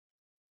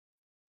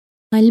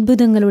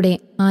അത്ഭുതങ്ങളുടെ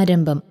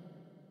ആരംഭം.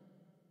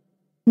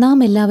 നാം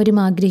എല്ലാവരും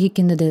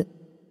ആഗ്രഹിക്കുന്നത്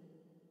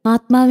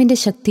ആത്മാവിൻ്റെ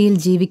ശക്തിയിൽ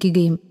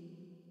ജീവിക്കുകയും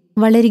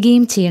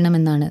വളരുകയും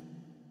ചെയ്യണമെന്നാണ്.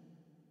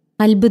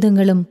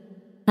 അത്ഭുതങ്ങളും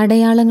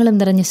അടയാളങ്ങളും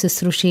നിറഞ്ഞ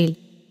ശുശ്രൂഷയിൽ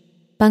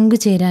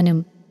പങ്കുചേരാനും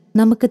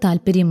നമുക്ക്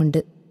താൽപ്പര്യമുണ്ട്.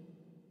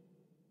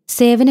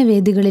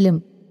 സേവനവേദികളിലും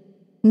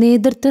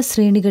നേതൃത്വ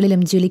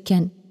ശ്രേണികളിലും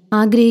ജ്വലിക്കാൻ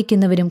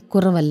ആഗ്രഹിക്കുന്നവരും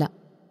കുറവല്ല.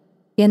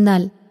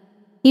 എന്നാൽ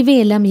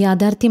ഇവയെല്ലാം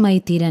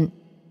യാഥാർത്ഥ്യമായി തീരാൻ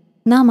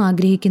നാം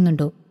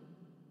ആഗ്രഹിക്കുന്നുണ്ടോ?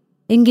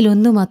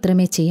 എങ്കിലൊന്നു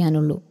മാത്രമേ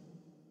ചെയ്യാനുള്ളൂ: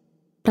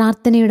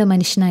 പ്രാർത്ഥനയുടെ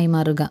മനുഷ്യനായി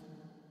മാറുക.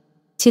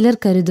 ചിലർ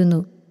കരുതുന്നു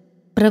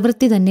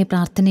പ്രവൃത്തി തന്നെ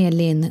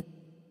പ്രാർത്ഥനയല്ലേ എന്ന്.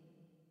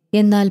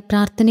 എന്നാൽ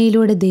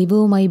പ്രാർത്ഥനയിലൂടെ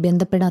ദൈവവുമായി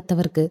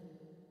ബന്ധപ്പെടാത്തവർക്ക്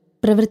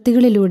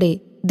പ്രവൃത്തികളിലൂടെ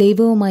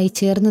ദൈവവുമായി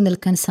ചേർന്നു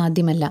നിൽക്കാൻ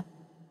സാധ്യമല്ല.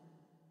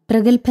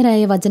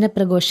 പ്രഗത്ഭരായ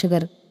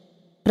വചനപ്രഘോഷകർ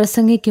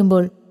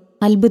പ്രസംഗിക്കുമ്പോൾ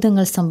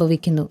അത്ഭുതങ്ങൾ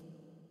സംഭവിക്കുന്നു,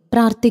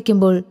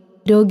 പ്രാർത്ഥിക്കുമ്പോൾ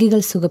രോഗികൾ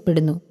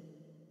സുഖപ്പെടുന്നു.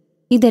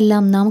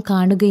 ഇതെല്ലാം നാം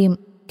കാണുകയും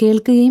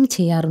കേൾക്കുകയും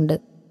ചെയ്യാറുണ്ട്.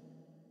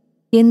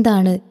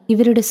 എന്താണ്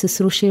ഇവരുടെ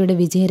ശുശ്രൂഷയുടെ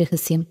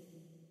വിജയരഹസ്യം?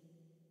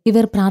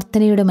 ഇവർ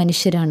പ്രാർത്ഥനയുടെ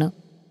മനുഷ്യരാണ്.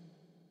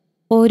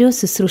 ഓരോ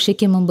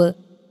ശുശ്രൂഷയ്ക്ക് മുമ്പ്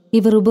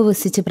ഇവർ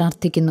ഉപവസിച്ച്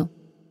പ്രാർത്ഥിക്കുന്നു.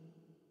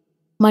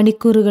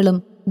 മണിക്കൂറുകളും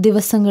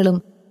ദിവസങ്ങളും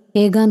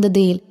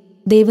ഏകാന്തതയിൽ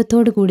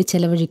ദൈവത്തോടു കൂടി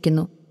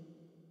ചെലവഴിക്കുന്നു.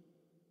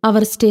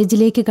 അവർ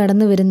സ്റ്റേജിലേക്ക്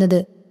കടന്നു വരുന്നത്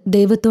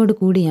ദൈവത്തോടു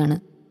കൂടിയാണ്.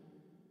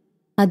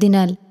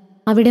 അതിനാൽ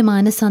അവിടെ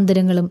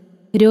മാനസാന്തരങ്ങളും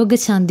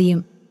രോഗശാന്തിയും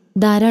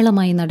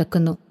ധാരാളമായി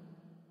നടക്കുന്നു.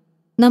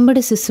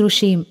 നമ്മുടെ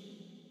ശുശ്രൂഷയും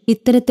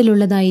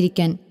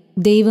ഇത്തരത്തിലുള്ളതായിരിക്കാൻ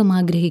ദൈവം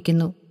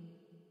ആഗ്രഹിക്കുന്നു.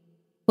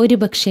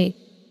 ഒരുപക്ഷെ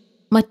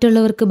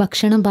മറ്റുള്ളവർക്ക്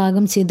ഭക്ഷണം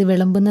പാകം ചെയ്ത്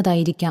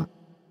വിളമ്പുന്നതായിരിക്കാം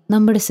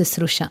നമ്മുടെ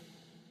ശുശ്രൂഷ.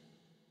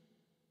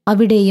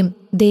 അവിടെയും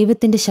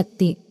ദൈവത്തിൻ്റെ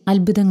ശക്തി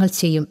അത്ഭുതങ്ങൾ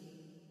ചെയ്യും.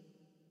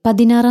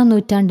 16-ാം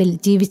നൂറ്റാണ്ടിൽ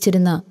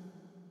ജീവിച്ചിരുന്ന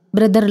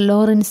ബ്രദർ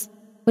ലോറൻസ്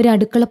ഒരു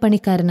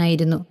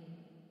അടുക്കളപ്പണിക്കാരനായിരുന്നു.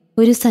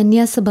 ഒരു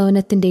സന്യാസ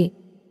ഭവനത്തിൻ്റെ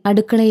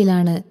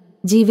അടുക്കളയിലാണ്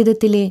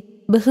ജീവിതത്തിലെ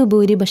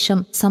ബഹുഭൂരിപക്ഷം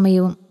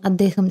സമയവും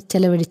അദ്ദേഹം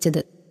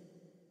ചെലവഴിച്ചത്.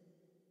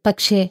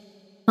 പക്ഷേ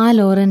ആ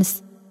ലോറൻസ്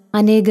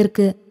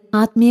അനേകർക്ക്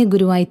ആത്മീയ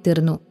ഗുരുവായി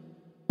തീർന്നു.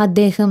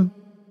 അദ്ദേഹം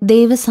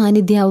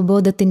ദൈവസാന്നിധ്യ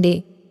അവബോധത്തിൻ്റെ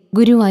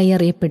ഗുരുവായി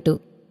അറിയപ്പെട്ടു.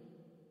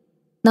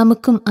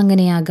 നമുക്കും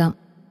അങ്ങനെയാകാം.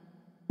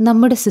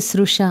 നമ്മുടെ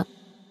ശുശ്രൂഷ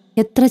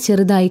എത്ര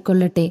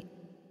ചെറുതായിക്കൊള്ളട്ടെ,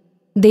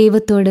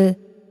 ദൈവത്തോട്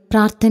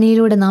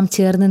പ്രാർത്ഥനയിലൂടെ നാം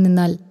ചേർന്ന്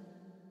നിന്നാൽ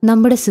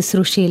നമ്മുടെ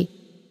ശുശ്രൂഷയിൽ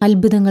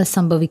അത്ഭുതങ്ങൾ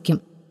സംഭവിക്കും.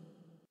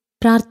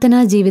 പ്രാർത്ഥനാ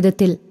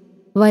ജീവിതത്തിൽ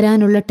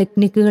വരാനുള്ള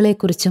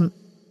ടെക്നിക്കുകളെക്കുറിച്ചും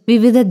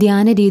വിവിധ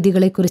ധ്യാന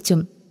രീതികളെക്കുറിച്ചും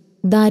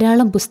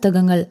ധാരാളം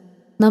പുസ്തകങ്ങൾ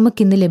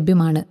നമുക്കിന്ന്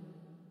ലഭ്യമാണ്.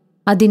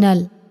 അതിനാൽ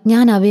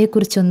ഞാൻ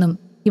അവയെക്കുറിച്ചൊന്നും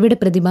ഇവിടെ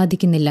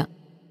പ്രതിപാദിക്കുന്നില്ല.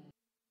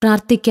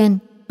 പ്രാർത്ഥിക്കാൻ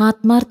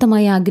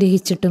ആത്മാർത്ഥമായി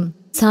ആഗ്രഹിച്ചിട്ടും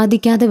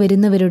സാധിക്കാതെ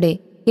വരുന്നവരുടെ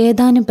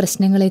ഏതാനും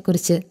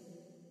പ്രശ്നങ്ങളെക്കുറിച്ച്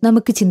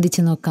നമുക്ക്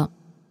ചിന്തിച്ചു നോക്കാം.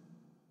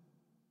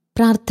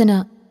 പ്രാർത്ഥന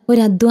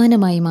ഒരു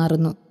അധ്വാനമായി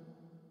മാറുന്നു.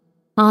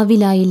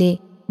 ആവിലായിലെ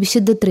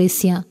വിശുദ്ധ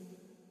ത്രേസ്യ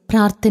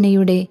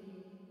പ്രാർത്ഥനയുടെ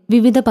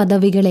വിവിധ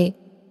പദവികളെ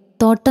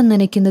തോട്ടം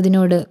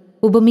നനയ്ക്കുന്നതിനോട്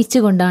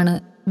ഉപമിച്ചുകൊണ്ടാണ്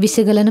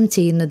വിശകലനം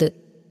ചെയ്യുന്നത്.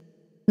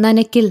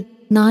 നനയ്ക്കൽ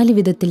 4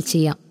 വിധത്തിൽ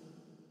ചെയ്യാം.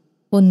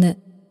 1.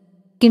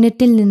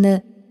 കിണറ്റിൽ നിന്ന്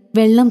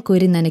വെള്ളം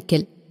കോരി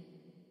നനയ്ക്കൽ.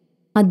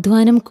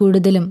 അധ്വാനം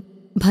കൂടുതലും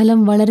ഫലം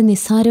വളരെ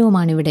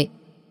നിസ്സാരവുമാണിവിടെ.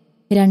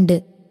 2.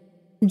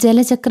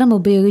 ജലചക്രം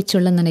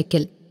ഉപയോഗിച്ചുള്ള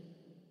നനയ്ക്കൽ.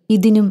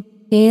 ഇതിനും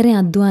ഏറെ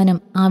അധ്വാനം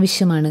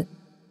ആവശ്യമാണ്,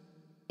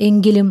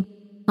 എങ്കിലും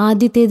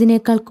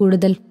ആദ്യത്തേതിനേക്കാൾ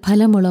കൂടുതൽ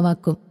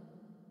ഫലമുളവാക്കും.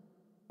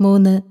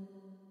 3.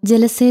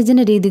 ജലസേചന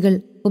രീതികൾ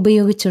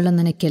ഉപയോഗിച്ചുള്ള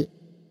നനയ്ക്കൽ.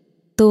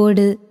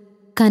 തോട്,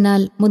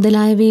 കനാൽ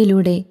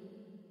മുതലായവയിലൂടെ.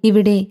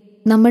 ഇവിടെ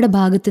നമ്മുടെ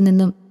ഭാഗത്തു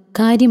നിന്നും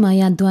കാര്യമായ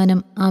അധ്വാനം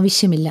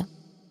ആവശ്യമില്ല.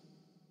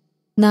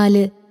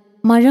 4.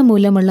 മഴ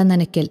മൂലമുള്ള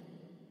നനയ്ക്കൽ.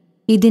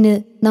 ഇതിന്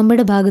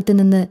നമ്മുടെ ഭാഗത്തു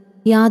നിന്ന്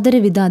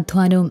യാതൊരുവിധ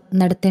അധ്വാനവും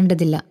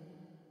നടത്തേണ്ടതില്ല,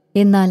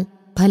 എന്നാൽ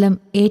ഫലം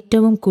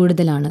ഏറ്റവും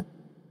കൂടുതലാണ്.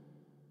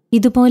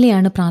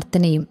 ഇതുപോലെയാണ്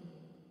പ്രാർത്ഥനയും.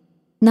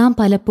 നാം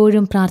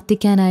പലപ്പോഴും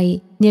പ്രാർത്ഥിക്കാനായി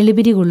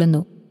ഞെളിപിരി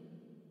കൊള്ളുന്നു,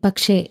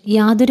 പക്ഷേ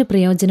യാതൊരു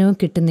പ്രയോജനവും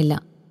കിട്ടുന്നില്ല.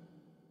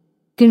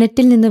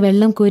 കിണറ്റിൽ നിന്ന്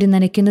വെള്ളം കോരി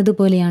നനയ്ക്കുന്നത്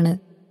പോലെയാണ്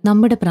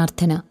നമ്മുടെ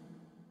പ്രാർത്ഥന.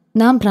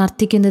 നാം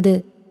പ്രാർത്ഥിക്കുന്നത്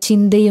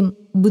ചിന്തയും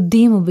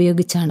ബുദ്ധിയും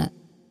ഉപയോഗിച്ചാണ്.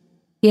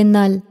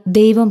 എന്നാൽ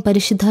ദൈവം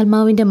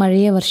പരിശുദ്ധാത്മാവിൻ്റെ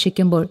മഴയെ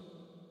വർഷിക്കുമ്പോൾ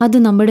അത്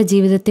നമ്മുടെ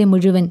ജീവിതത്തെ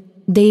മുഴുവൻ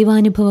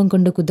ദൈവാനുഭവം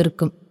കൊണ്ട്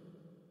കുതിർക്കും.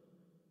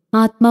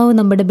 ആത്മാവ്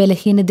നമ്മുടെ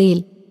ബലഹീനതയിൽ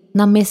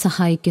നമ്മെ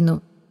സഹായിക്കുന്നു.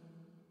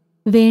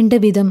 വേണ്ട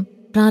വിധം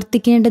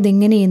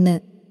പ്രാർത്ഥിക്കേണ്ടതെങ്ങനെയെന്ന്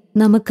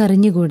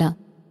നമുക്കറിഞ്ഞുകൂടാ.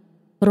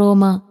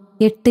 റോമ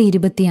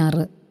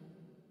 8:26.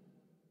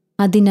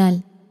 അതിനാൽ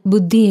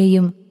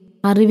ബുദ്ധിയെയും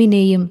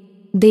അറിവിനെയും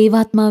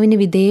ദൈവാത്മാവിന്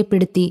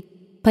വിധേയപ്പെടുത്തി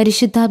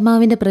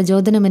പരിശുദ്ധാത്മാവിൻ്റെ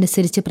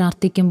പ്രചോദനമനുസരിച്ച്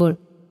പ്രാർത്ഥിക്കുമ്പോൾ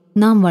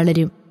നാം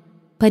വളരും.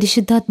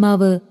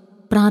 പരിശുദ്ധാത്മാവ്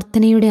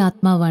പ്രാർത്ഥനയുടെ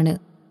ആത്മാവാണ്.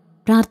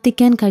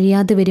 പ്രാർത്ഥിക്കാൻ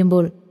കഴിയാതെ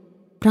വരുമ്പോൾ,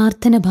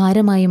 പ്രാർത്ഥന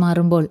ഭാരമായി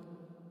മാറുമ്പോൾ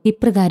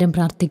ഇപ്രകാരം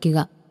പ്രാർത്ഥിക്കുക: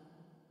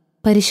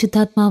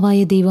 പരിശുദ്ധാത്മാവായ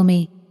ദൈവമേ,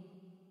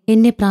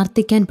 എന്നെ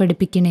പ്രാർത്ഥിക്കാൻ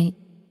പഠിപ്പിക്കണേ.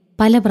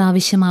 പല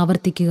പ്രാവശ്യം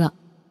ആവർത്തിക്കുക.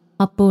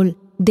 അപ്പോൾ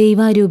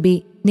ദൈവാരൂപി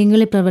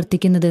നിങ്ങളെ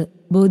പ്രവർത്തിക്കുന്നത്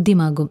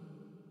ബോധ്യമാകും.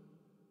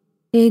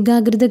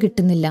 ഏകാഗ്രത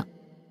കിട്ടുന്നില്ല.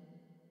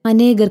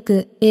 അനേകർക്ക്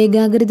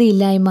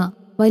ഏകാഗ്രതയില്ലായ്മ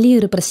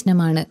വലിയൊരു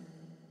പ്രശ്നമാണ്.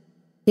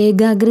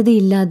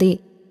 ഏകാഗ്രതയില്ലാതെ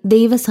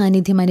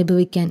ദൈവസാന്നിധ്യം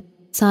അനുഭവിക്കാൻ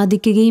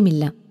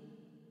സാധിക്കുകയുമില്ല.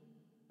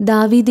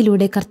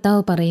 ദാവീദിലൂടെ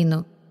കർത്താവ് പറയുന്നു,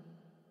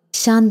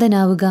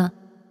 ശാന്തനാവുക,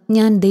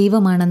 ഞാൻ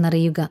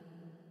ദൈവമാണെന്നറിയുക.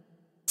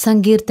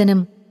 സങ്കീർത്തനം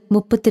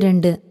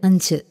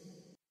 32:5.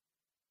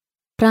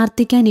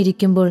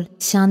 പ്രാർത്ഥിക്കാനിരിക്കുമ്പോൾ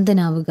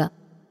ശാന്തനാവുക.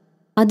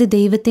 അത്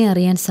ദൈവത്തെ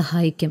അറിയാൻ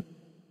സഹായിക്കും.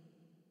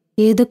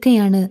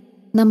 ഏതൊക്കെയാണ്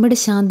നമ്മുടെ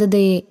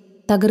ശാന്തതയെ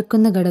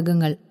തകർക്കുന്ന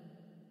ഘടകങ്ങൾ?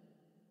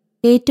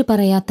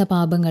 ഏറ്റുപറയാത്ത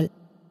പാപങ്ങൾ.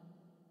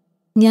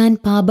 ഞാൻ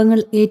പാപങ്ങൾ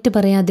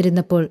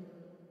ഏറ്റുപറയാതിരുന്നപ്പോൾ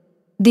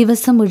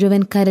ദിവസം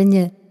മുഴുവൻ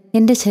കരഞ്ഞ്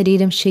എൻ്റെ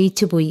ശരീരം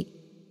ക്ഷയിച്ചുപോയി.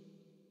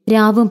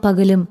 രാവും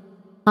പകലും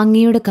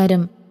അങ്ങയുടെ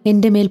കരം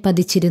എൻ്റെ മേൽ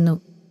പതിച്ചിരുന്നു.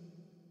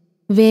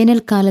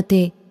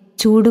 വേനൽക്കാലത്തെ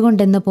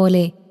ചൂടുകൊണ്ടെന്ന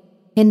പോലെ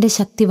എൻ്റെ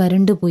ശക്തി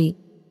വരണ്ടുപോയി.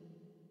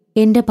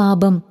 എൻ്റെ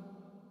പാപം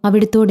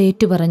അവിടുത്തോട്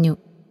ഏറ്റുപറഞ്ഞു.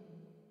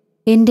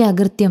 എൻ്റെ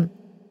അകൃത്യം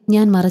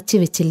ഞാൻ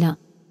മറച്ചുവെച്ചില്ല.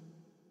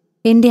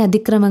 എൻ്റെ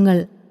അതിക്രമങ്ങൾ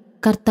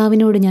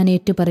കർത്താവിനോട് ഞാൻ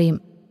ഏറ്റുപറയും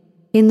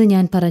എന്ന്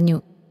ഞാൻ പറഞ്ഞു.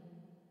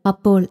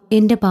 അപ്പോൾ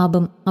എൻ്റെ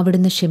പാപം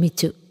അവിടുന്ന്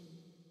ക്ഷമിച്ചു.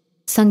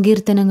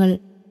 സങ്കീർത്തനങ്ങൾ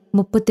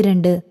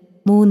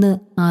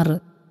 32:3-6.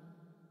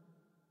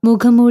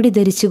 മുഖംമൂടി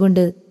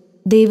ധരിച്ചുകൊണ്ട്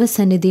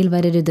ദൈവസന്നിധിയിൽ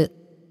വരരുത്.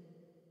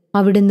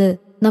 അവിടുന്ന്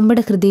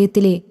നമ്മുടെ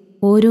ഹൃദയത്തിലെ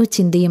ഓരോ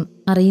ചിന്തയും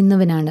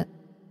അറിയുന്നവനാണ്.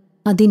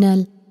 അതിനാൽ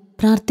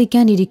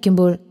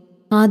പ്രാർത്ഥിക്കാനിരിക്കുമ്പോൾ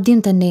ആദ്യം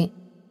തന്നെ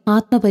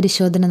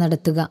ആത്മപരിശോധന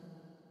നടത്തുക.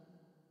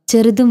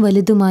 ചെറുതും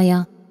വലുതുമായ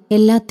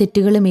എല്ലാ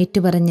തെറ്റുകളും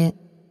ഏറ്റുപറഞ്ഞ്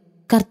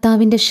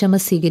കർത്താവിൻ്റെ ക്ഷമ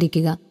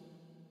സ്വീകരിക്കുക.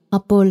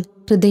 അപ്പോൾ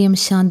ഹൃദയം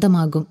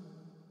ശാന്തമാകും.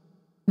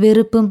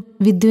 വെറുപ്പും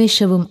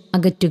വിദ്വേഷവും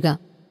അകറ്റുക.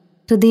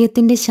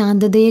 ഹൃദയത്തിൻ്റെ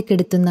ശാന്തതയെ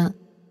കെടുത്തുന്ന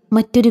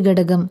മറ്റൊരു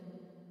ഘടകം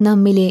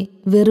നമ്മിലെ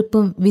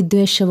വെറുപ്പും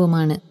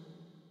വിദ്വേഷവുമാണ്.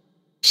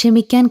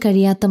 ക്ഷമിക്കാൻ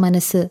കഴിയാത്ത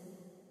മനസ്സ്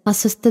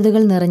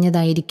അസ്വസ്ഥതകൾ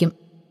നിറഞ്ഞതായിരിക്കും.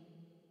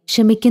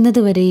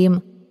 ക്ഷമിക്കുന്നതുവരെയും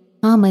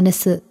ആ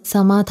മനസ്സ്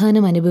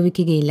സമാധാനം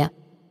അനുഭവിക്കുകയില്ല.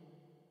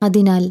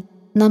 അതിനാൽ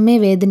നമ്മെ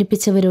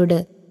വേദനിപ്പിച്ചവരോട്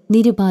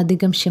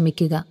നിരുപാധികം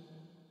ക്ഷമിക്കുക.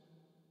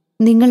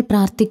 നിങ്ങൾ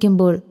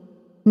പ്രാർത്ഥിക്കുമ്പോൾ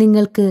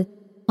നിങ്ങൾക്ക്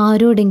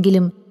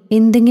ആരോടെങ്കിലും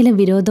എന്തെങ്കിലും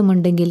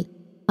വിരോധമുണ്ടെങ്കിൽ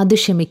അത്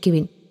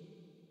ക്ഷമിക്കുവിൻ.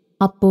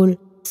 അപ്പോൾ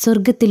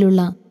സ്വർഗത്തിലുള്ള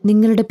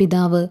നിങ്ങളുടെ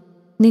പിതാവ്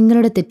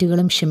നിങ്ങളുടെ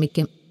തെറ്റുകളും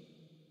ക്ഷമിക്കും.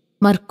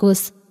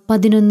 മർക്കോസ്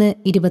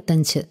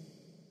 11:25.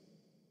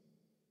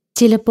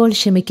 ചിലപ്പോൾ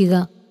ക്ഷമിക്കുക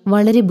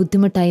വളരെ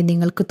ബുദ്ധിമുട്ടായി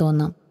നിങ്ങൾക്ക്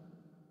തോന്നാം.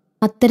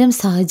 അത്തരം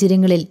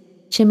സാഹചര്യങ്ങളിൽ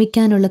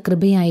ക്ഷമിക്കാനുള്ള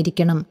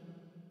കൃപയായിരിക്കണം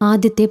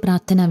ആദ്യത്തെ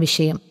പ്രാർത്ഥനാ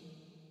വിഷയം.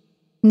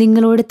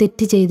 നിങ്ങളോട്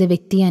തെറ്റ് ചെയ്ത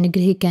വ്യക്തിയെ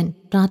അനുഗ്രഹിക്കാൻ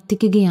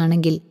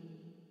പ്രാർത്ഥിക്കുകയാണെങ്കിൽ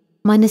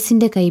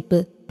മനസ്സിൻ്റെ കയ്പ്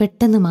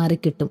പെട്ടെന്ന്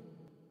മാറിക്കിട്ടും.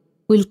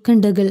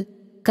 ഉത്കണ്ഠകൾ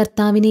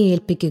കർത്താവിനെ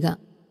ഏൽപ്പിക്കുക.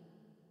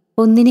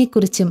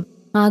 ഒന്നിനെക്കുറിച്ചും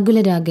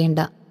ആകുലരാകേണ്ട.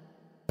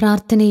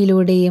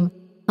 പ്രാർത്ഥനയിലൂടെയും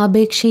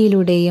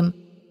അപേക്ഷയിലൂടെയും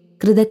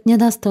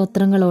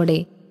കൃതജ്ഞതാസ്തോത്രങ്ങളോടെ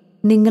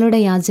നിങ്ങളുടെ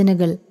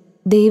യാചനകൾ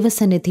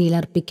ദൈവസന്നിധിയിൽ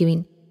അർപ്പിക്കുവിൻ.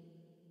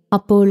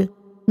 അപ്പോൾ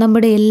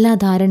നമ്മുടെ എല്ലാ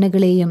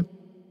ധാരണകളെയും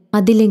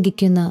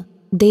അതിലംഘിക്കുന്ന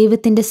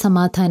ദൈവത്തിൻ്റെ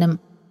സമാധാനം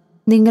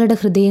നിങ്ങളുടെ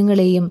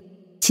ഹൃദയങ്ങളെയും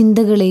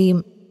ചിന്തകളെയും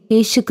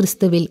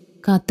യേശുക്രിസ്തുവിൽ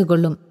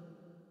കാത്തുകൊള്ളും.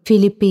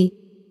 ഫിലിപ്പി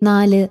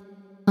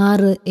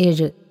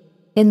 4:6-7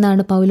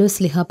 എന്നാണ്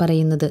പൗലോസ്ലീഹ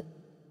പറയുന്നത്.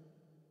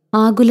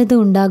 ആകുലത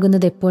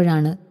ഉണ്ടാകുന്നത്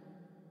എപ്പോഴാണ്?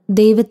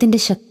 ദൈവത്തിൻ്റെ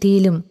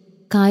ശക്തിയിലും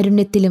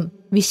കാരുണ്യത്തിലും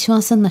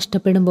വിശ്വാസം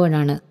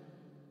നഷ്ടപ്പെടുമ്പോഴാണ്.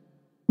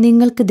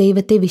 നിങ്ങൾക്ക്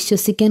ദൈവത്തെ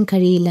വിശ്വസിക്കാൻ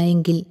കഴിയില്ല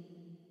എങ്കിൽ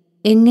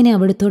എങ്ങനെ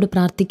അവിടുത്തോട്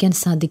പ്രാർത്ഥിക്കാൻ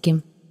സാധിക്കും?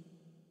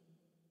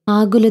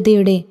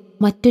 ആകുലതയുടെ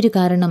മറ്റൊരു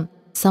കാരണം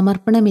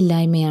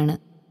സമർപ്പണമില്ലായ്മയാണ്.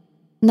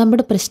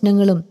 നമ്മുടെ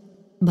പ്രശ്നങ്ങളും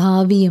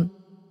ഭാവിയും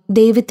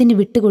ദൈവത്തിന്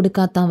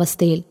വിട്ടുകൊടുക്കാത്ത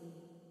അവസ്ഥയിൽ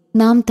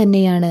നാം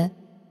തന്നെയാണ്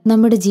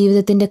നമ്മുടെ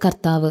ജീവിതത്തിൻ്റെ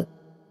കർത്താവ്.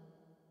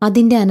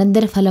 അതിൻ്റെ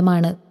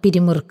അനന്തരഫലമാണ്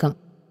പിരിമുറുക്കം.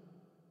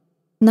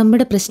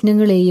 നമ്മുടെ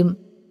പ്രശ്നങ്ങളെയും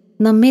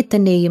നമ്മെ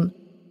തന്നെയും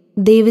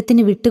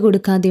ദൈവത്തിന്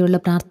വിട്ടുകൊടുക്കാതെയുള്ള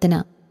പ്രാർത്ഥന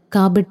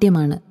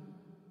കാപട്യമാണ്.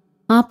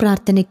 ആ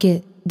പ്രാർത്ഥനയ്ക്ക്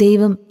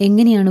ദൈവം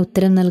എങ്ങനെയാണ്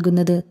ഉത്തരം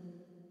നൽകുന്നത്?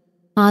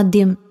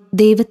 ആദ്യം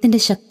ദൈവത്തിൻ്റെ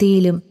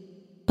ശക്തിയിലും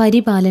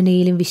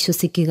പരിപാലനയിലും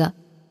വിശ്വസിക്കുക.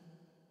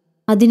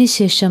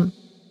 അതിനുശേഷം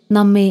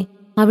നമ്മെ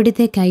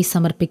അവിടത്തേക്കായി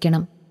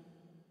സമർപ്പിക്കണം.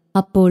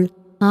 അപ്പോൾ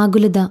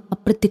ആകുലത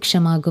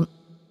അപ്രത്യക്ഷമാകും.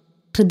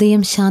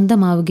 ഹൃദയം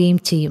ശാന്തമാവുകയും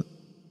ചെയ്യും.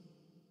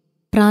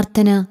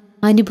 പ്രാർത്ഥന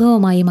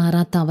അനുഭവമായി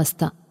മാറാത്ത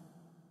അവസ്ഥ.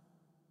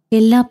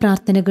 എല്ലാ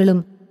പ്രാർത്ഥനകളും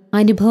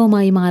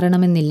അനുഭവമായി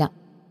മാറണമെന്നില്ല.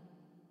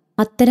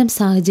 അത്തരം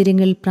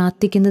സാഹചര്യങ്ങളിൽ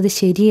പ്രാർത്ഥിക്കുന്നത്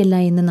ശരിയല്ല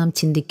എന്ന് നാം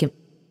ചിന്തിക്കും.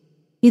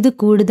 ഇത്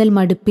കൂടുതൽ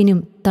മടുപ്പിനും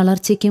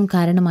തളർച്ചയ്ക്കും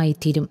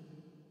കാരണമായിത്തീരും.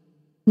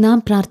 നാം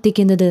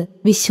പ്രാർത്ഥിക്കുന്നത്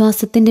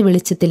വിശ്വാസത്തിൻ്റെ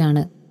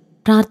വെളിച്ചത്തിലാണ്.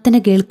 പ്രാർത്ഥന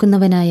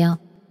കേൾക്കുന്നവനായ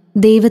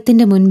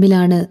ദൈവത്തിൻ്റെ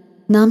മുൻപിലാണ്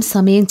നാം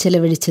സമയം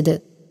ചെലവഴിച്ചത്.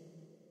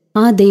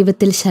 ആ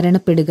ദൈവത്തിൽ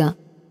ശരണപ്പെടുക.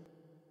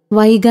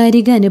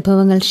 വൈകാരിക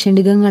അനുഭവങ്ങൾ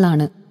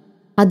ക്ഷണികങ്ങളാണ്.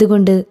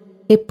 അതുകൊണ്ട്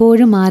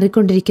എപ്പോഴും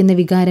മാറിക്കൊണ്ടിരിക്കുന്ന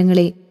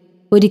വികാരങ്ങളെ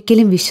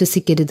ഒരിക്കലും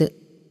വിശ്വസിക്കരുത്.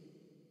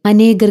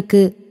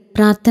 അനേകർക്ക്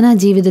പ്രാർത്ഥനാ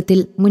ജീവിതത്തിൽ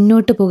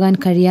മുന്നോട്ടു പോകാൻ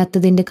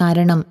കഴിയാത്തതിൻ്റെ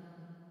കാരണം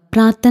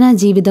പ്രാർത്ഥനാ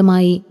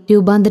ജീവിതമായി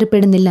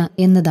രൂപാന്തരപ്പെടുന്നില്ല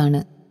എന്നതാണ്.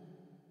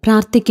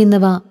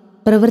 പ്രാർത്ഥിക്കുന്നവ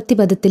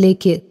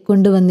പ്രവൃത്തിപഥത്തിലേക്ക്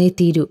കൊണ്ടുവന്നേ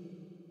തീരൂ.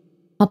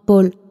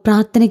 അപ്പോൾ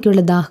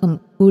പ്രാർത്ഥനയ്ക്കുള്ള ദാഹം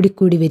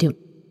കൂടിക്കൂടി വരും.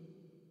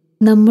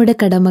 നമ്മുടെ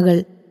കടമകൾ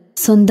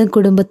സ്വന്തം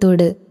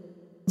കുടുംബത്തോട്,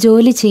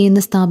 ജോലി ചെയ്യുന്ന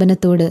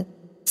സ്ഥാപനത്തോട്,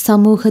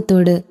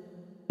 സമൂഹത്തോട്,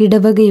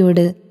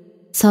 ഇടവകയോട്,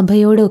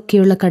 സഭയോട്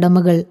ഒക്കെയുള്ള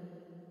കടമകൾ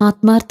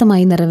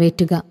ആത്മാർത്ഥമായി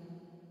നിറവേറ്റുക.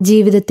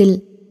 ജീവിതത്തിൽ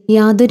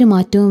യാതൊരു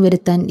മാറ്റവും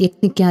വരുത്താൻ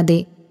യത്നിക്കാതെ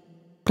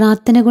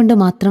പ്രാർത്ഥന കൊണ്ട്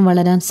മാത്രം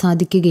വളരാൻ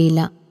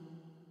സാധിക്കുകയില്ല.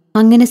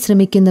 അങ്ങനെ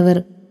ശ്രമിക്കുന്നവർ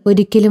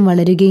ഒരിക്കലും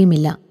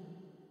വളരുകയുമില്ല.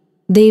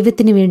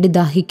 ദൈവത്തിനു വേണ്ടി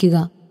ദാഹിക്കുക,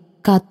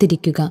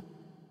 കാത്തിരിക്കുക.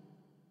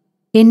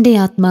 എൻ്റെ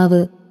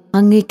ആത്മാവ്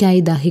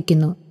അങ്ങേയ്ക്കായി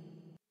ദാഹിക്കുന്നു.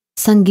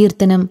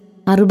 സങ്കീർത്തനം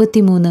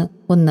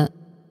 63:1.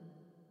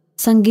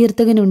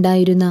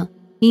 സങ്കീർത്തകനുണ്ടായിരുന്ന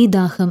ഈ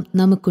ദാഹം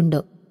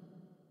നമുക്കുണ്ടോ?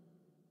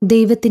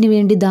 ദൈവത്തിനു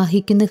വേണ്ടി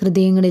ദാഹിക്കുന്ന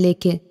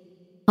ഹൃദയങ്ങളിലേക്ക്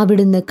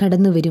അവിടുന്ന്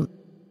കടന്നുവരും.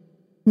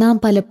 നാം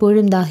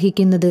പലപ്പോഴും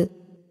ദാഹിക്കുന്നത്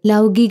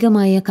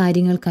ലൗകികമായ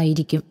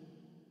കാര്യങ്ങൾക്കായിരിക്കും.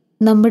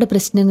 നമ്മുടെ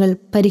പ്രശ്നങ്ങൾ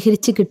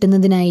പരിഹരിച്ചു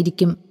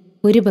കിട്ടുന്നതിനായിരിക്കും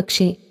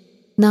ഒരുപക്ഷെ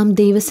നാം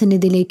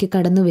ദൈവസന്നിധിയിലേക്ക്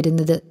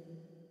കടന്നുവരുന്നത്.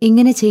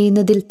 ഇങ്ങനെ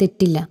ചെയ്യുന്നതിൽ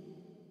തെറ്റില്ല.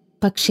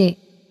 പക്ഷേ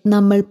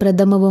നമ്മൾ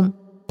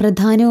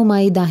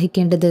പ്രധാനവുമായി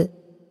ദാഹിക്കേണ്ടത്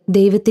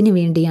ദൈവത്തിനു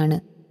വേണ്ടിയാണ്.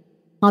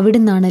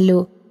 അവിടുന്നാണല്ലോ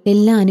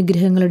എല്ലാ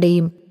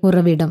അനുഗ്രഹങ്ങളുടെയും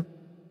ഉറവിടം.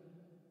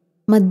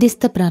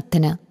 മധ്യസ്ഥ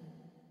പ്രാർത്ഥന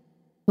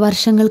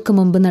വർഷങ്ങൾക്ക്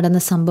മുമ്പ് നടന്ന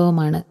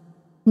സംഭവമാണ്.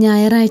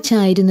 ഞായറാഴ്ച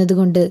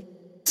ആയിരുന്നതുകൊണ്ട്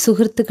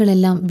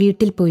സുഹൃത്തുക്കളെല്ലാം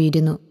വീട്ടിൽ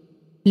പോയിരുന്നു.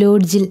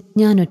 ലോഡ്ജിൽ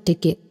ഞാൻ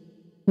ഒറ്റയ്ക്ക്,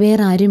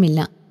 വേറെ ആരുമില്ല.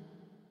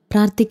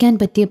 പ്രാർത്ഥിക്കാൻ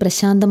പറ്റിയ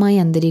പ്രശാന്തമായ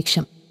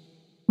അന്തരീക്ഷം.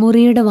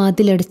 മുറിയുടെ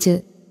വാതിലടച്ച്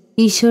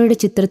ഈശോയുടെ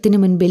ചിത്രത്തിനു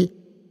മുൻപിൽ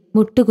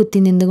മുട്ടുകുത്തി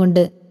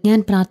നിന്നുകൊണ്ട് ഞാൻ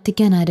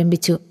പ്രാർത്ഥിക്കാൻ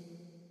ആരംഭിച്ചു.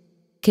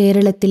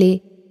 കേരളത്തിലെ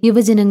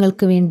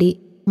യുവജനങ്ങൾക്ക് വേണ്ടി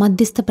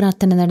മധ്യസ്ഥ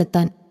പ്രാർത്ഥന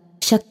നടത്താൻ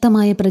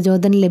ശക്തമായ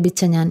പ്രചോദനം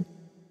ലഭിച്ച ഞാൻ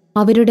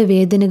അവരുടെ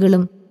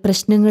വേദനകളും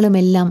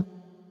പ്രശ്നങ്ങളുമെല്ലാം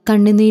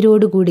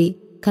കണ്ണുനീരോടുകൂടി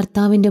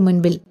കർത്താവിൻ്റെ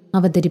മുൻപിൽ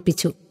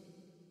അവതരിപ്പിച്ചു.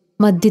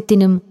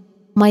 മദ്യത്തിനും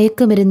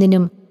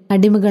മയക്കുമരുന്നിനും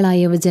അടിമകളായ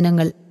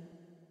യുവജനങ്ങൾ,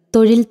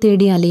 തൊഴിൽ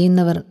തേടി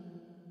അലയുന്നവർ,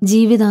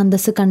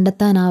 ജീവിതാന്തസ്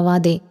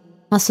കണ്ടെത്താനാവാതെ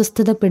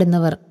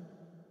അസ്വസ്ഥതപ്പെടുന്നവർ,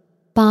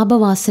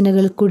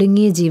 പാപവാസനകൾ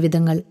കുടുങ്ങിയ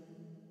ജീവിതങ്ങൾ,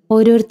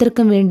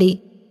 ഓരോരുത്തർക്കും വേണ്ടി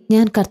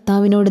ഞാൻ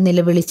കർത്താവിനോട്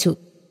നിലവിളിച്ചു.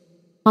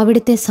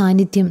 അവിടുത്തെ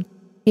സാന്നിധ്യം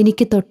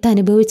എനിക്ക്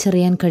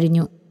തൊട്ടനുഭവിച്ചറിയാൻ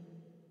കഴിഞ്ഞു.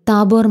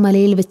 താബോർ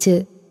മലയിൽ വെച്ച്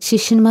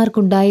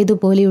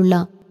ശിഷ്യന്മാർക്കുണ്ടായതുപോലെയുള്ള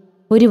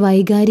ഒരു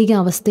വൈകാരിക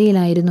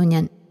അവസ്ഥയിലായിരുന്നു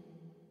ഞാൻ.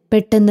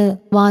 പെട്ടെന്ന്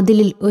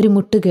വാതിലിൽ ഒരു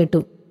മുട്ട് കേട്ടു.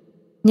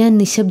 ഞാൻ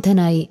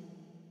നിശബ്ദനായി.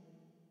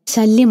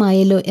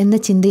 ശല്യമായല്ലോ എന്ന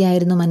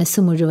ചിന്തയായിരുന്നു മനസ്സ്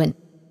മുഴുവൻ.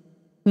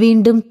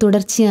 വീണ്ടും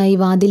തുടർച്ചയായി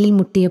വാതിലിൽ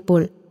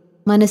മുട്ടിയപ്പോൾ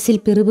മനസ്സിൽ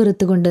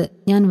പിറുപിറുത്തുകൊണ്ട്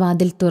ഞാൻ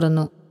വാതിൽ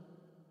തുറന്നു.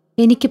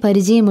 എനിക്ക്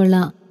പരിചയമുള്ള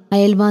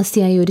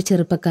അയൽവാസിയായ ഒരു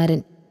ചെറുപ്പക്കാരൻ.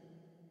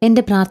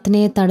 എൻ്റെ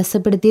പ്രാർത്ഥനയെ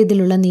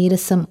തടസ്സപ്പെടുത്തിയതിലുള്ള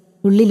നീരസം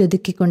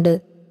ഉള്ളിലൊതുക്കിക്കൊണ്ട്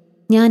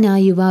ഞാൻ ആ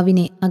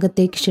യുവാവിനെ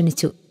അകത്തേക്ക്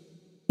ക്ഷണിച്ചു.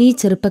 ഈ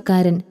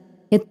ചെറുപ്പക്കാരൻ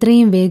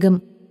എത്രയും വേഗം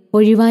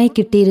ഒഴിവായി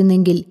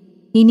കിട്ടിയിരുന്നെങ്കിൽ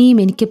ഇനിയും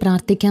എനിക്ക്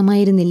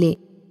പ്രാർത്ഥിക്കാമായിരുന്നില്ലേ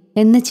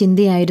എന്ന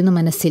ചിന്തയായിരുന്നു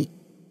മനസ്സിൽ.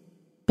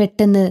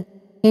 പെട്ടെന്ന്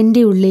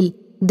എൻ്റെ ഉള്ളിൽ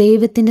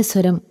ദൈവത്തിൻ്റെ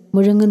സ്വരം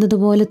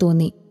മുഴങ്ങുന്നതുപോലെ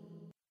തോന്നി.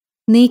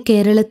 നീ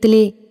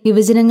കേരളത്തിലെ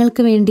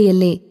യുവജനങ്ങൾക്ക്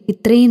വേണ്ടിയല്ലേ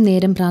ഇത്രയും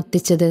നേരം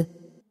പ്രാർത്ഥിച്ചത്?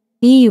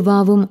 ഈ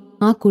യുവാവും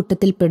ആ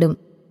കൂട്ടത്തിൽപ്പെടും.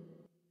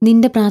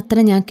 നിന്റെ പ്രാർത്ഥന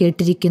ഞാൻ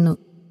കേട്ടിരിക്കുന്നു.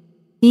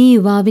 ഈ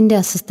യുവാവിൻ്റെ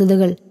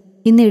അസ്വസ്ഥതകൾ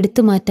ഇന്ന്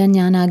എടുത്തു മാറ്റാൻ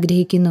ഞാൻ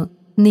ആഗ്രഹിക്കുന്നു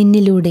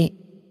നിന്നിലൂടെ.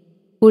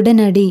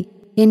 ഉടനടി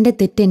എൻ്റെ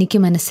തെറ്റെനിക്ക്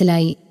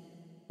മനസ്സിലായി.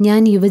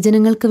 ഞാൻ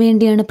യുവജനങ്ങൾക്ക്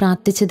വേണ്ടിയാണ്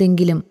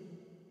പ്രാർത്ഥിച്ചതെങ്കിലും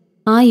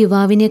ആ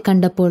യുവാവിനെ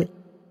കണ്ടപ്പോൾ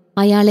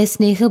അയാളെ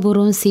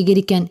സ്നേഹപൂർവ്വം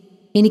സ്വീകരിക്കാൻ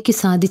എനിക്ക്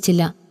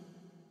സാധിച്ചില്ല.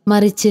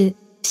 മറിച്ച്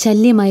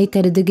ശല്യമായി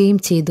കരുതുകയും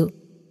ചെയ്തു.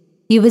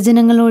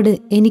 യുവജനങ്ങളോട്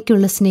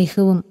എനിക്കുള്ള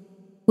സ്നേഹവും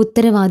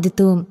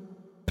ഉത്തരവാദിത്വവും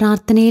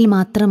പ്രാർത്ഥനയിൽ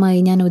മാത്രമായി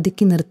ഞാൻ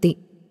ഒതുക്കി നിർത്തി.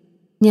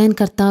 ഞാൻ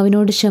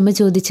കർത്താവിനോട് ക്ഷമ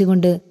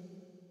ചോദിച്ചുകൊണ്ട്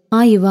ആ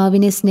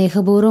യുവാവിനെ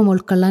സ്നേഹപൂർവ്വം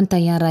ഉൾക്കൊള്ളാൻ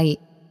തയ്യാറായി.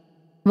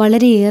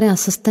 വളരെയേറെ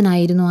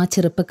അസ്വസ്ഥനായിരുന്നു ആ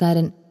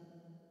ചെറുപ്പക്കാരൻ.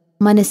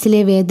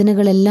 മനസ്സിലെ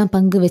വേദനകളെല്ലാം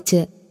പങ്കുവെച്ച്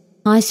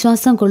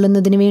ആശ്വാസം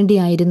കൊള്ളുന്നതിനു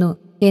വേണ്ടിയായിരുന്നു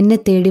എന്നെ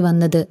തേടി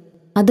വന്നത്.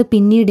 അത്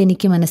പിന്നീട്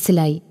എനിക്ക്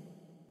മനസ്സിലായി.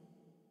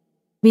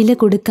 വില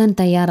കൊടുക്കാൻ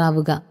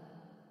തയ്യാറാവുക.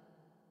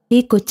 ഈ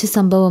കൊച്ചു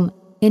സംഭവം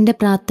എൻ്റെ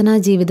പ്രാർത്ഥനാ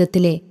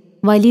ജീവിതത്തിലെ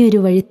വലിയൊരു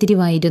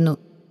വഴിത്തിരിവായിരുന്നു.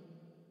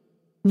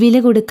 വില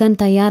കൊടുക്കാൻ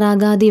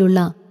തയ്യാറാകാതെയുള്ള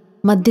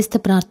മധ്യസ്ഥ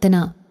പ്രാർത്ഥന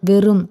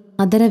വെറും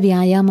അധര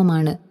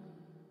വ്യായാമമാണ്.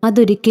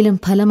 അതൊരിക്കലും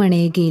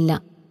ഫലമണയുകയില്ല.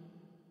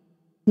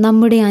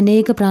 നമ്മുടെ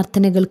അനേക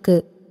പ്രാർത്ഥനകൾക്ക്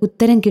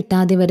ഉത്തരം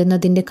കിട്ടാതെ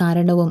വരുന്നതിൻ്റെ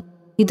കാരണവും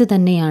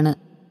ഇതുതന്നെയാണ്.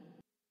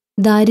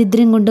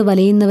 ദാരിദ്ര്യം കൊണ്ട്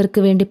വലയുന്നവർക്ക്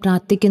വേണ്ടി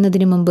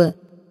പ്രാർത്ഥിക്കുന്നതിനു മുമ്പ്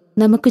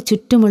നമുക്ക്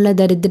ചുറ്റുമുള്ള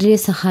ദരിദ്രരെ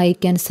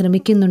സഹായിക്കാൻ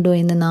ശ്രമിക്കുന്നുണ്ടോ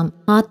എന്ന് നാം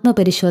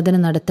ആത്മപരിശോധന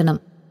നടത്തണം.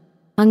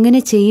 അങ്ങനെ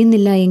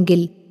ചെയ്യുന്നില്ല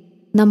എങ്കിൽ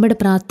നമ്മുടെ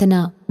പ്രാർത്ഥന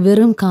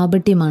വെറും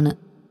കാപട്യമാണ്.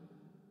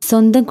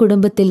 സ്വന്തം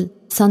കുടുംബത്തിൽ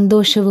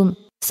സന്തോഷവും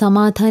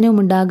സമാധാനവും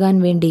ഉണ്ടാകാൻ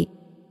വേണ്ടി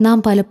നാം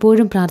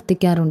പലപ്പോഴും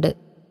പ്രാർത്ഥിക്കാറുണ്ട്.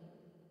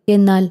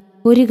 എന്നാൽ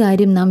ഒരു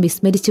കാര്യം നാം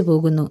വിസ്മരിച്ചു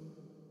പോകുന്നു.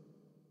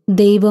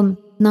 ദൈവം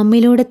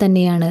നമ്മിലൂടെ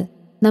തന്നെയാണ്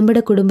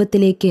നമ്മുടെ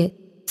കുടുംബത്തിലേക്ക്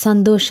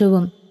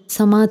സന്തോഷവും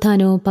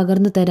സമാധാനവും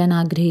പകർന്നു തരാൻ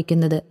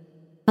ആഗ്രഹിക്കുന്നത്.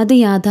 അത്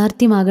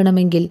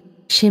യാഥാർത്ഥ്യമാകണമെങ്കിൽ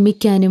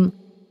ക്ഷമിക്കാനും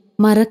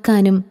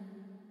മറക്കാനും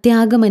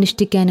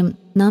ത്യാഗമനുഷ്ഠിക്കാനും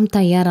നാം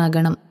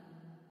തയ്യാറാകണം.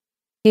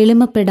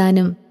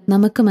 എളിമപ്പെടാനും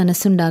നമുക്ക്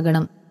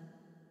മനസ്സുണ്ടാകണം.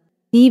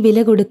 ഈ വില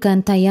കൊടുക്കാൻ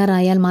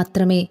തയ്യാറായാൽ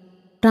മാത്രമേ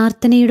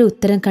പ്രാർത്ഥനയുടെ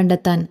ഉത്തരം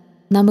കണ്ടെത്താൻ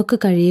നമുക്ക്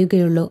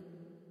കഴിയുകയുള്ളൂ.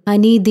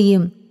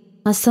 അനീതിയും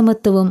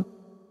അസമത്വവും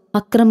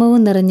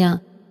അക്രമവും നിറഞ്ഞ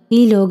ഈ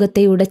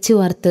ലോകത്തെ ഉടച്ചു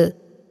വാർത്ത്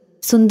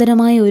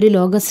സുന്ദരമായ ഒരു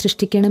ലോകം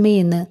സൃഷ്ടിക്കണമേ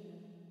എന്ന്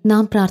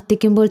നാം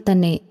പ്രാർത്ഥിക്കുമ്പോൾ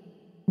തന്നെ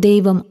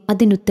ദൈവം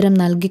അതിനുത്തരം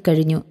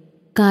നൽകിക്കഴിഞ്ഞു.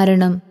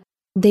 കാരണം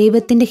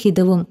ദൈവത്തിൻ്റെ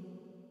ഹിതവും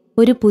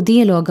ഒരു പുതിയ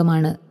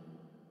ലോകമാണ്.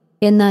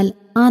 എന്നാൽ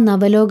ആ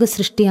നവലോക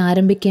സൃഷ്ടി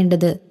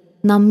ആരംഭിക്കേണ്ടത്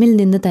നമ്മിൽ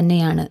നിന്ന്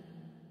തന്നെയാണ്.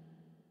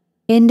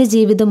 എൻ്റെ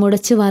ജീവിതം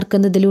ഉടച്ചു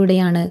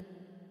വാർക്കുന്നതിലൂടെയാണ്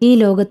ഈ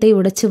ലോകത്തെ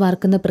ഉടച്ചു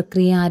വാർക്കുന്ന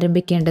പ്രക്രിയ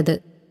ആരംഭിക്കേണ്ടത്.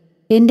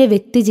 എൻ്റെ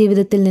വ്യക്തി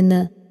ജീവിതത്തിൽ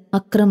നിന്ന്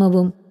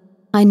അക്രമവും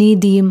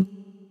അനീതിയും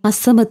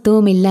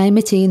അസമത്വവും ഇല്ലായ്മ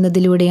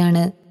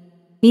ചെയ്യുന്നതിലൂടെയാണ്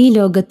ഈ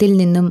ലോകത്തിൽ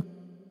നിന്നും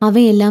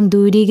അവയെല്ലാം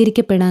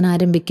ദൂരീകരിക്കപ്പെടാൻ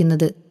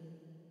ആരംഭിക്കുന്നത്.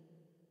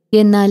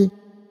 എന്നാൽ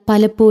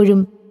പലപ്പോഴും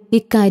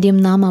ഇക്കാര്യം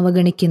നാം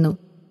അവഗണിക്കുന്നു.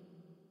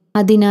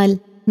 അതിനാൽ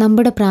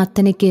നമ്മുടെ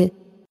പ്രാർത്ഥനയ്ക്ക്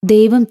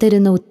ദൈവം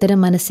തരുന്ന ഉത്തരം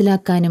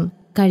മനസ്സിലാക്കാനും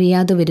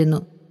കഴിയാതെ വരുന്നു.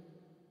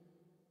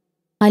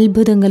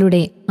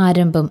 അത്ഭുതങ്ങളുടെ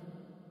ആരംഭം.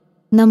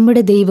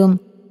 നമ്മുടെ ദൈവം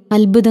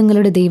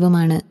അത്ഭുതങ്ങളുടെ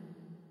ദൈവമാണ്.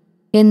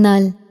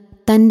 എന്നാൽ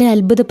തൻ്റെ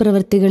അത്ഭുത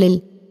പ്രവൃത്തികളിൽ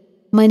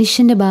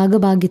മനുഷ്യൻ്റെ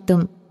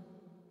ഭാഗഭാഗിത്വം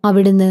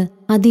അവിടുന്ന്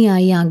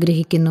അതിയായി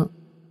ആഗ്രഹിക്കുന്നു.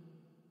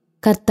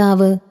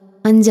 കർത്താവ്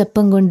 5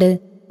 അപ്പം കൊണ്ട്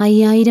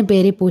 5000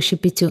 പേരെ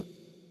പോഷിപ്പിച്ചു.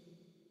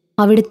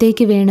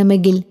 അവിടത്തേക്ക്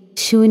വേണമെങ്കിൽ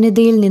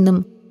ശൂന്യതയിൽ നിന്നും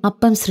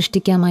അപ്പം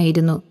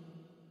സൃഷ്ടിക്കാമായിരുന്നു.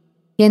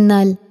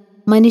 എന്നാൽ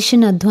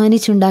മനുഷ്യൻ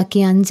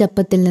അധ്വാനിച്ചുണ്ടാക്കിയ 5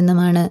 അപ്പത്തിൽ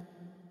നിന്നുമാണ്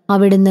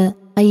അവിടുന്ന്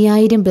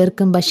 5000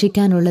 പേർക്കും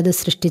ഭക്ഷിക്കാനുള്ളത്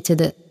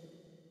സൃഷ്ടിച്ചത്.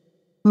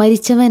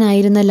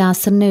 മരിച്ചവനായിരുന്ന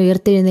ലാസറിനെ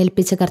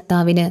ഉയർത്തെഴുന്നേൽപ്പിച്ച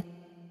കർത്താവിന്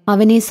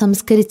അവനെ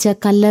സംസ്കരിച്ച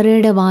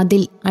കല്ലറയുടെ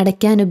വാതിൽ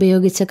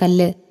അടയ്ക്കാനുപയോഗിച്ച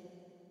കല്ല്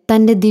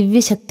തൻ്റെ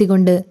ദിവ്യശക്തി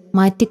കൊണ്ട്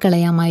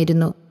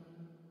മാറ്റിക്കളയാമായിരുന്നു.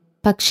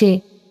 പക്ഷേ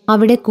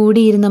അവിടെ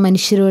കൂടിയിരുന്ന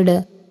മനുഷ്യരോട്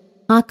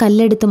ആ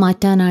കല്ലെടുത്ത്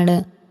മാറ്റാനാണ്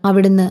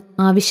അവിടുന്ന്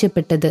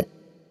ആവശ്യപ്പെട്ടത്.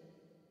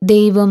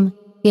 ദൈവം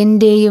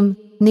എൻ്റെയും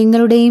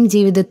നിങ്ങളുടെയും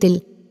ജീവിതത്തിൽ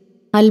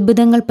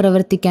അത്ഭുതങ്ങൾ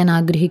പ്രവർത്തിക്കാൻ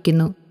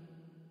ആഗ്രഹിക്കുന്നു.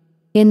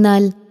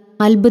 എന്നാൽ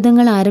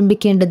അത്ഭുതങ്ങൾ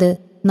ആരംഭിക്കേണ്ടത്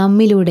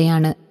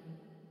നമ്മിലൂടെയാണ്.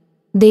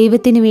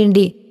 ദൈവത്തിനു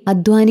വേണ്ടി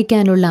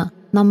അധ്വാനിക്കാനുള്ള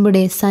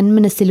നമ്മുടെ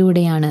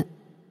സന്മനസ്സിലൂടെയാണ്.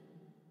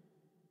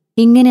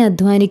 ഇങ്ങനെ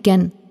അധ്വാനിക്കാൻ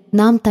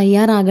നാം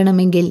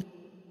തയ്യാറാകണമെങ്കിൽ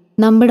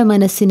നമ്മുടെ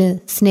മനസ്സിന്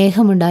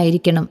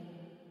സ്നേഹമുണ്ടായിരിക്കണം.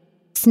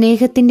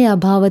 സ്നേഹത്തിൻ്റെ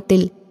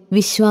അഭാവത്തിൽ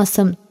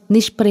വിശ്വാസം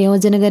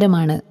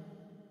നിഷ്പ്രയോജനകരമാണ്.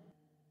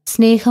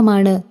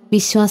 സ്നേഹമാണ്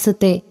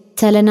വിശ്വാസത്തെ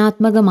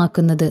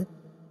ചലനാത്മകമാക്കുന്നത്.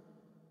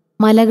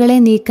 മലകളെ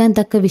നീക്കാൻ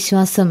തക്ക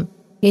വിശ്വാസം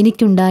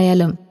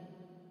എനിക്കുണ്ടായാലും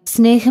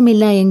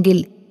സ്നേഹമില്ല എങ്കിൽ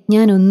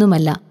ഞാൻ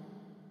ഒന്നുമല്ല.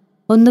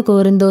 1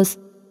 കൊരിന്തോസ്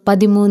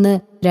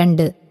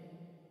 13:2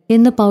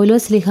 എന്ന്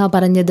പൗലോസ്ലീഹ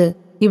പറഞ്ഞത്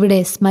ഇവിടെ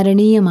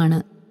സ്മരണീയമാണ്.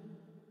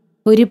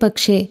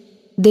 ഒരുപക്ഷെ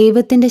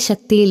ദൈവത്തിൻ്റെ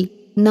ശക്തിയിൽ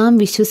നാം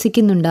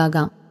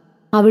വിശ്വസിക്കുന്നുണ്ടാകാം.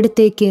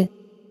 അവിടത്തേക്ക്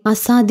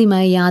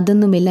അസാധ്യമായ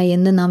യാതൊന്നുമില്ല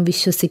എന്ന് നാം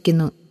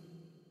വിശ്വസിക്കുന്നു.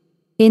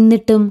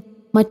 എന്നിട്ടും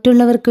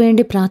മറ്റുള്ളവർക്ക്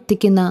വേണ്ടി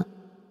പ്രാർത്ഥിക്കുന്ന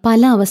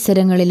പല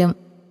അവസരങ്ങളിലും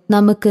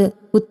നമുക്ക്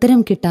ഉത്തരം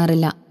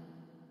കിട്ടാറില്ല.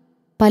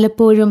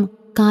 പലപ്പോഴും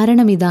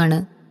കാരണമിതാണ്: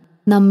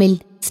 നമ്മിൽ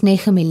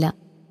സ്നേഹമില്ല.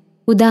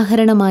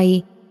 ഉദാഹരണമായി,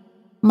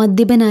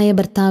 മദ്യപനായ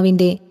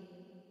ഭർത്താവിൻ്റെ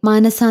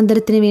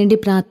മാനസാന്തരത്തിന് വേണ്ടി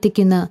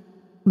പ്രാർത്ഥിക്കുന്ന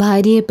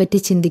ഭാര്യയെപ്പറ്റി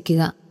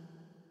ചിന്തിക്കുക.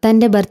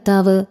 തൻ്റെ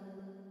ഭർത്താവ്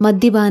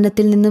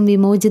മദ്യപാനത്തിൽ നിന്നും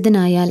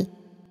വിമോചിതനായാൽ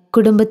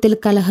കുടുംബത്തിൽ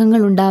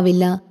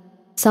കലഹങ്ങളുണ്ടാവില്ല,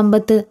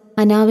 സമ്പത്ത്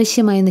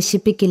അനാവശ്യമായി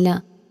നശിപ്പിക്കില്ല,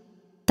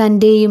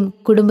 തൻ്റെയും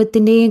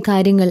കുടുംബത്തിൻ്റെയും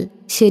കാര്യങ്ങൾ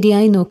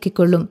ശരിയായി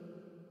നോക്കിക്കൊള്ളും.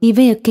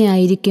 ഇവയൊക്കെ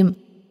ആയിരിക്കും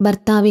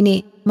ഭർത്താവിനെ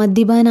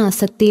മദ്യപാന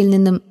ആസക്തിയിൽ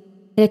നിന്നും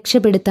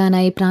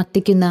രക്ഷപ്പെടുത്താനായി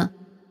പ്രാർത്ഥിക്കുന്ന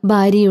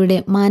ഭാര്യയുടെ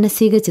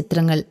മാനസിക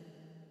ചിത്രങ്ങൾ.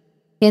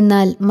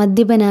 എന്നാൽ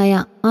മദ്യപനായ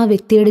ആ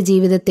വ്യക്തിയുടെ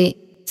ജീവിതത്തെ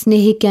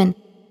സ്നേഹിക്കാൻ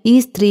ഈ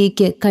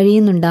സ്ത്രീക്ക്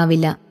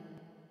കഴിയുന്നുണ്ടാവില്ല.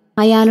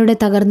 അയാളുടെ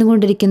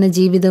തകർന്നുകൊണ്ടിരിക്കുന്ന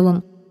ജീവിതവും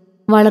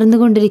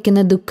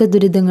വളർന്നുകൊണ്ടിരിക്കുന്ന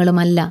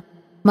ദുഃഖദുരിതങ്ങളുമല്ല,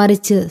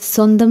 മറിച്ച്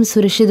സ്വന്തം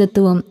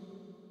സുരക്ഷിതത്വവും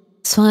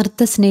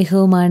സ്വാർത്ഥ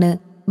സ്നേഹവുമാണ്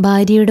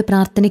ഭാര്യയുടെ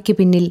പ്രാർത്ഥനയ്ക്ക്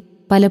പിന്നിൽ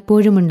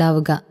പലപ്പോഴും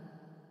ഉണ്ടാവുക.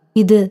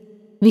 ഇത്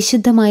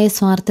വിശുദ്ധമായ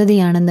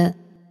സ്വാർത്ഥതയാണെന്ന്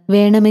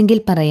വേണമെങ്കിൽ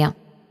പറയാം.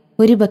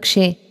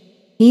 ഒരുപക്ഷെ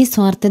ഈ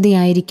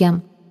സ്വാർത്ഥതയായിരിക്കാം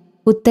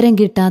ഉത്തരം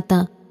കിട്ടാത്ത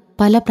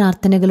പല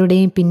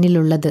പ്രാർത്ഥനകളുടെയും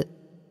പിന്നിലുള്ളത്.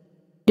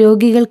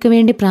 രോഗികൾക്ക്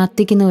വേണ്ടി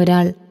പ്രാർത്ഥിക്കുന്ന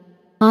ഒരാൾ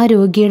ആ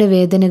രോഗിയുടെ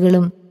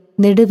വേദനകളും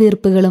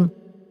നെടുവീർപ്പുകളും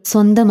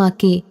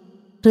സ്വന്തമാക്കി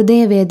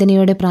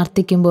ഹൃദയവേദനയോടെ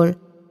പ്രാർത്ഥിക്കുമ്പോൾ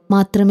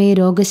മാത്രമേ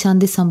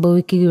രോഗശാന്തി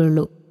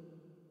സംഭവിക്കുകയുള്ളൂ.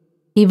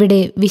 ഇവിടെ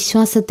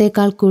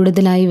വിശ്വാസത്തേക്കാൾ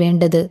കൂടുതലായി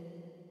വേണ്ടത്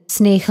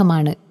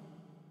സ്നേഹമാണ്.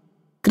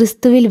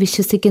 ക്രിസ്തുവിൽ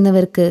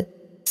വിശ്വസിക്കുന്നവർക്ക്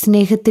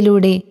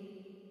സ്നേഹത്തിലൂടെ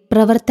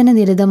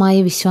പ്രവർത്തനനിരതമായ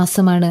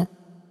വിശ്വാസമാണ്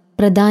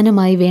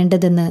പ്രധാനമായി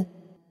വേണ്ടതെന്ന്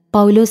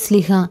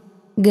പൗലോസ്ലീഹ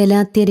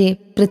ഗലാത്യരെ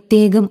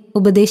പ്രത്യേകം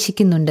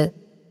ഉപദേശിക്കുന്നുണ്ട്.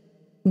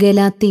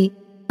 ഗലാത്തി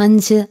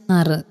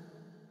 5:6.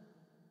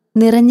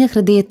 നിറഞ്ഞ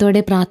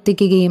ഹൃദയത്തോടെ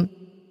പ്രാർത്ഥിക്കുകയും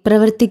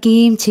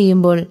പ്രവർത്തിക്കുകയും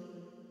ചെയ്യുമ്പോൾ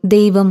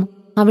ദൈവം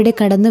അവിടെ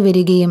കടന്നു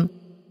വരികയും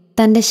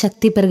തൻ്റെ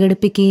ശക്തി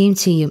പ്രകടിപ്പിക്കുകയും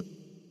ചെയ്യും.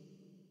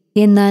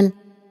 എന്നാൽ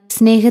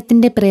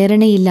സ്നേഹത്തിൻ്റെ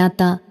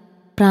പ്രേരണയില്ലാത്ത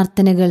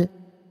പ്രാർത്ഥനകൾ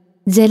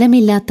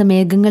ജലമില്ലാത്ത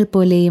മേഘങ്ങൾ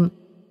പോലെയും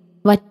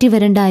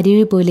വറ്റിവരണ്ട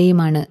അരുവി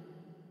പോലെയുമാണ്.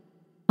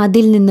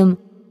 അതിൽ നിന്നും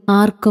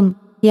ആർക്കും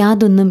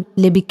യാതൊന്നും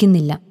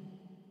ലഭിക്കുന്നില്ല.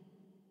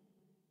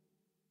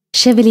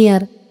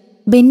 ഷെവലിയാർ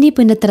ബെന്നി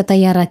പുന്നത്ര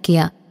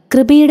തയ്യാറാക്കിയ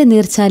കൃപയുടെ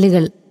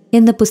നീർച്ചാലുകൾ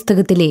എന്ന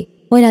പുസ്തകത്തിലെ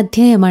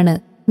ഒരധ്യായമാണ്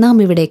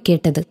നാം ഇവിടെ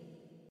കേട്ടത്.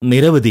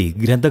 നിരവധി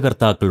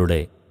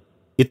ഗ്രന്ഥകർത്താക്കളുടെ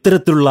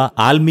ഇത്തരത്തിലുള്ള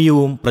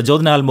ആത്മീയവും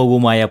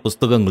പ്രചോദനാത്മകവുമായ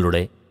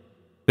പുസ്തകങ്ങളുടെ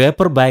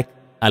പേപ്പർ ബാക്ക്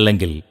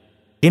അല്ലെങ്കിൽ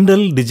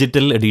കിൻഡൽ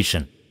ഡിജിറ്റൽ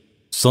എഡിഷൻ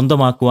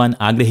സ്വന്തമാക്കുവാൻ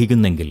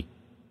ആഗ്രഹിക്കുന്നെങ്കിൽ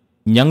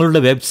ഞങ്ങളുടെ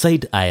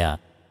വെബ്സൈറ്റ് ആയ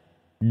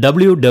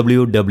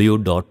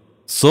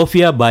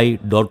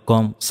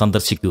www.sophiabai.com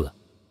സന്ദർശിക്കുക.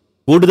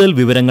 കൂടുതൽ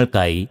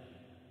വിവരങ്ങൾക്കായി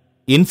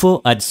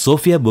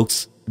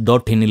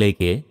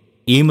info@sophiabooks.in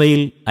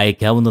ഇമെയിൽ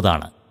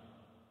അയയ്ക്കാവുന്നതാണ്.